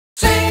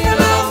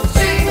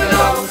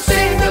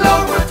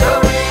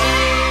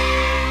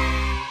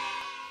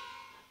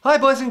Hi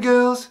boys and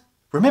girls.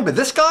 Remember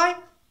this guy?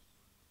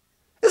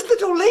 It's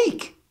Little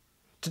Leek.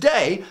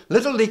 Today,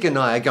 Little Leek and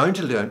I are going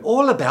to learn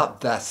all about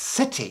the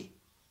city.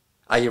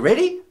 Are you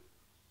ready?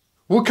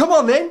 Well, come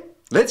on then.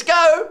 Let's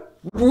go.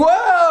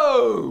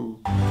 Whoa!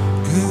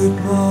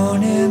 Good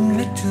morning,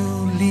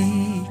 Little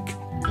Leek.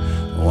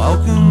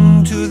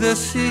 Welcome to the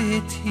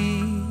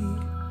city.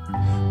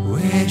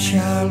 Where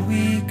shall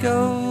we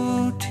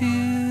go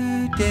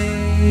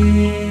today?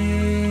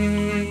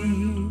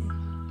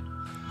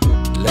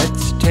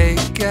 Let's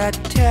take a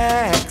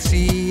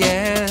taxi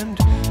and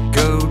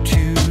go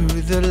to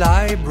the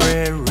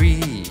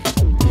library.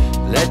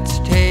 Let's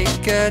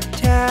take a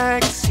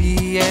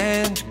taxi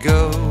and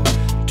go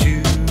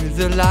to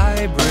the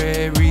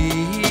library.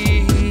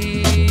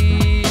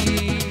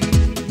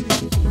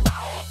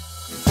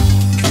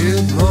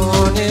 Good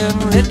morning,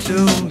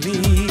 Little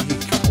Leek.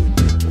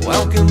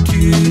 Welcome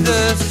to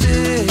the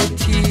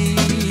city.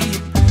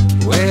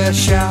 Where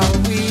shall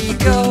we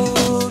go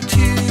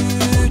today?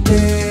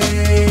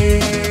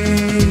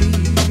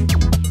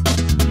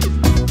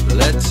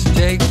 Let's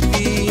take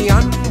the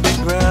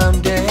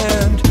underground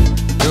and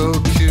go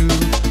to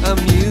a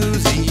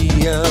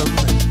museum.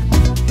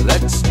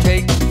 Let's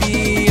take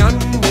the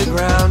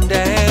underground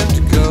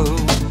and go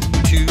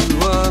to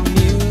a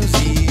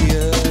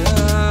museum.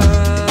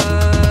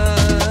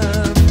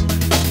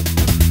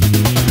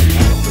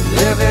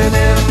 Living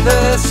in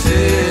the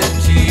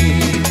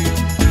city,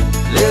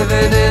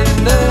 living in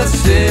the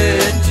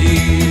city,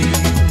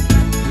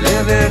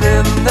 living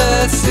in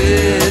the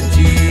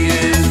city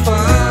is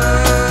fun.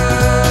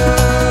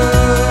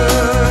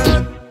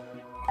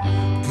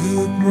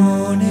 Good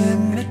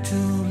morning,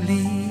 Little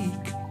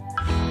Leek.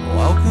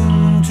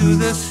 Welcome to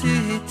the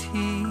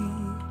city.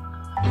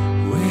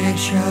 Where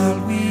shall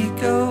we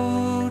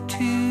go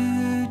today?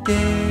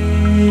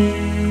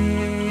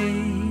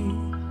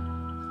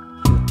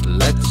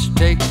 Let's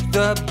take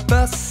the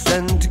bus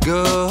and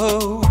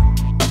go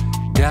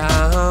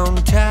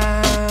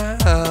downtown.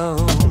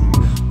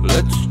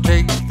 Let's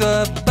take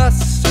the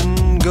bus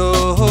and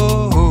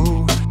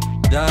go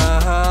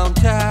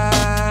downtown.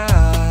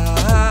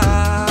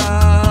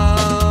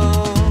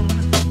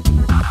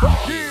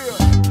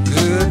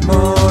 Good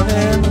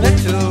morning,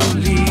 Little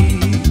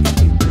Leek.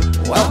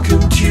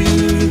 Welcome to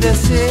the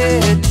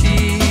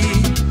city.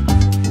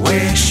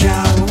 Where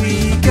shall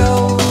we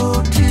go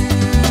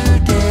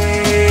today?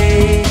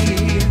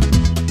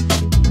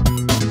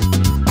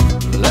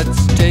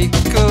 Let's take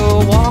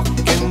a walk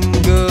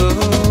and go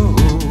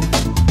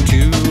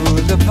to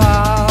the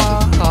park.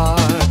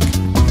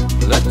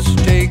 Let's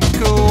take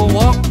a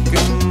walk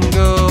and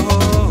go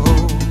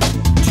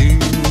to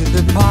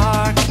the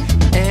park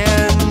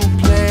and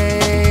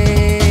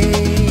play.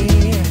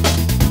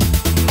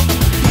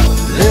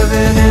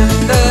 Living in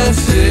the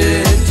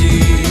city,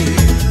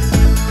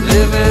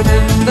 living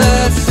in the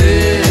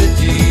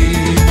city,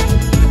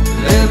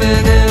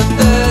 living in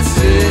the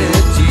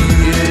city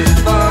is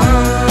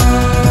fun.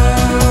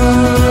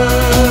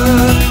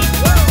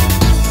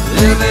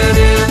 Living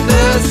in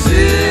the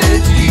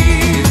city,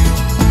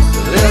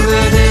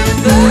 living in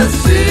the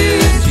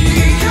city,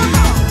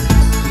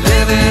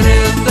 living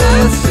in the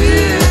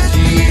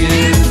city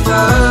is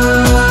fun.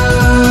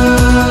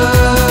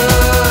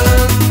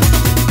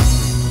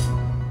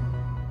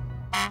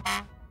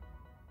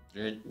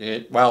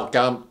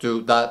 Welcome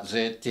to the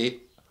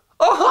city.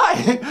 Oh, hi!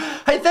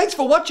 Hey, thanks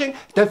for watching.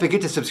 Don't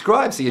forget to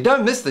subscribe so you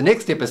don't miss the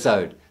next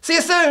episode. See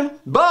you soon.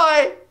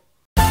 Bye!